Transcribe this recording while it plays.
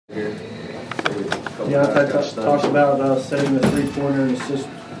Deonta talked about setting the three-pointer and assist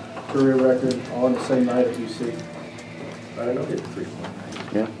career record all on the same night at UC. I don't hit the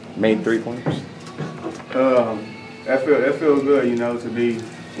three-pointer. Yeah, made three-pointers. That feels good, you know, to be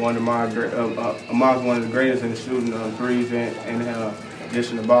one of my amongst one of the greatest in shooting threes and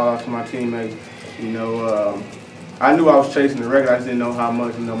dishing the ball out to my teammates. You know, I knew I was chasing the record. I just didn't know how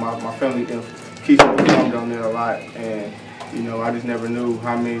much. You know, my family keeps me informed on there a lot, and you know, I just never knew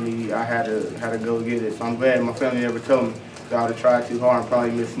how many I had to go get it. So I'm glad my family never told me that I would have tried too hard and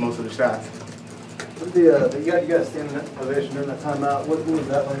probably missed most of the shots. You got standing ovation during that timeout. What was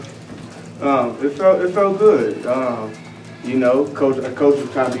that like? It felt good. You know, coach was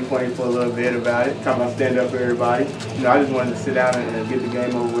trying to be funny for a little bit about it, talking about stand up for everybody. You know, I just wanted to sit down and get the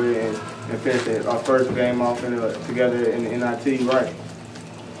game over with and finish it. Our first game off together in the NIT, right?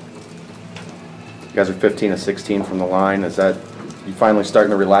 You guys are 15 of 16 from the line. Is that you finally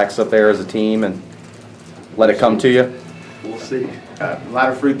starting to relax up there as a team and let it come to you? We'll see. A lot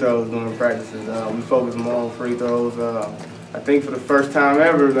of free throws during practices. We focus more on free throws. I think for the first time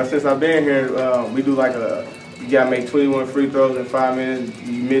ever, since I've been here, we do like you got to make 21 free throws in 5 minutes.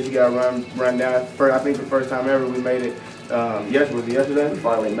 You miss, you got to run down. I think the first time ever we made it. Yesterday? We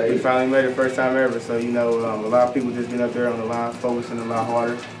finally made it first time ever. So, you know, a lot of people just been up there on the line, focusing a lot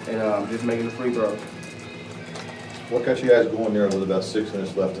harder, and just making the free throws. What got you guys going there with about 6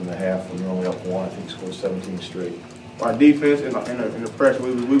 minutes left in the half when you're only up one? I think you scored 17 straight. Our defense and the pressure,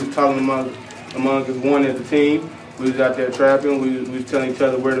 we was talking among us one as a team. We was out there trapping. We was telling each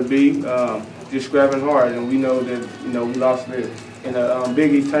other where to be, just scrapping hard. And we know that, you know, we lost it in a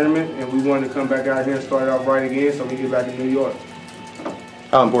Big East tournament, and we wanted to come back out here and start off right again so we get back to New York.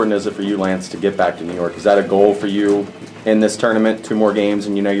 How important is it for you, Lance, to get back to New York? Is that a goal for you in this tournament? 2 more games,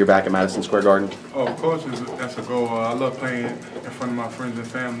 and you know you're back at Madison Square Garden? Oh, of course, that's a goal. I love playing in front of my friends and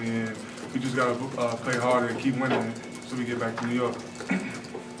family, and we just got to play harder and keep winning so we get back to New York.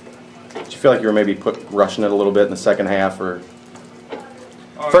 Did you feel like you were maybe rushing it a little bit in the second half? Or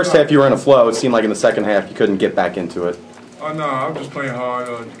first half you were in a flow. It seemed like in the second half you couldn't get back into it. Oh, no, I was just playing hard,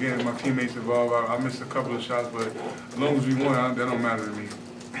 getting my teammates involved. I missed a couple of shots, but as long as we won, that don't matter to me.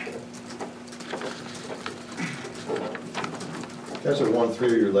 You guys have won 3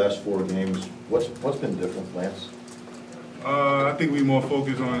 of your last 4 games. What's been different, Lance? I think we more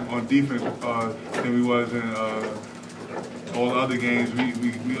focused on defense than we was in all the other games. We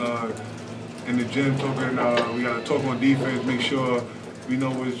in the gym talking. We got to talk on defense, make sure we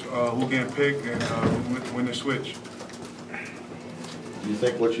know who can pick and when to switch. Do you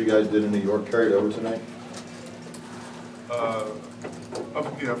think what you guys did in New York carried over tonight?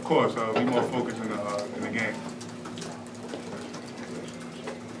 Yeah, of course. We more focused in the game.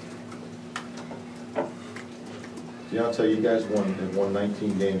 Deonta, you guys have won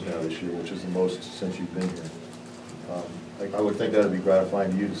 19 games now this year, which is the most since you've been here. I would think that would be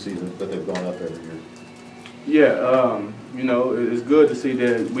gratifying to you to see that they've gone up every year. Yeah, you know, it's good to see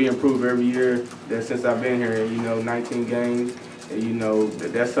that we improve every year. That since I've been here, you know, 19 games. And, you know,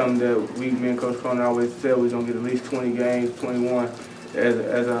 that's something that me and Coach Cronin always said we're gonna get at least 20 games, 21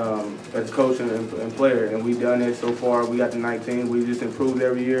 as coach and player, and we've done it so far. We got to 19. We just improved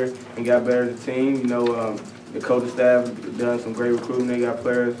every year and got better as a team. You know, the coaching staff done some great recruiting. They got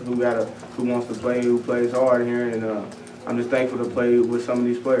players who wants to play, who plays hard here, and I'm just thankful to play with some of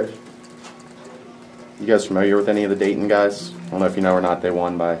these players. You guys familiar with any of the Dayton guys? I don't know if you know or not. They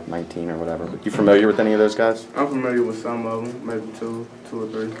won by 19 or whatever. But you familiar with any of those guys? I'm familiar with some of them, maybe two or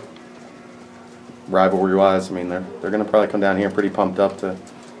three. Rivalry-wise, I mean, they're going to probably come down here pretty pumped up to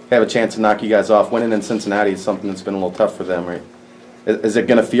have a chance to knock you guys off. Winning in Cincinnati is something that's been a little tough for them, right? Is it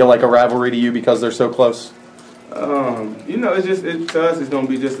going to feel like a rivalry to you because they're so close? You know, to us, it's going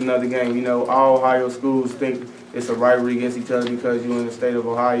to be just another game. You know, all Ohio schools think it's a rivalry against each other because you're in the state of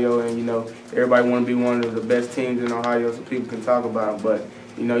Ohio, and, you know, everybody want to be one of the best teams in Ohio so people can talk about them. But,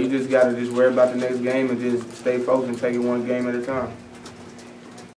 you know, you just got to just worry about the next game and just stay focused and take it one game at a time.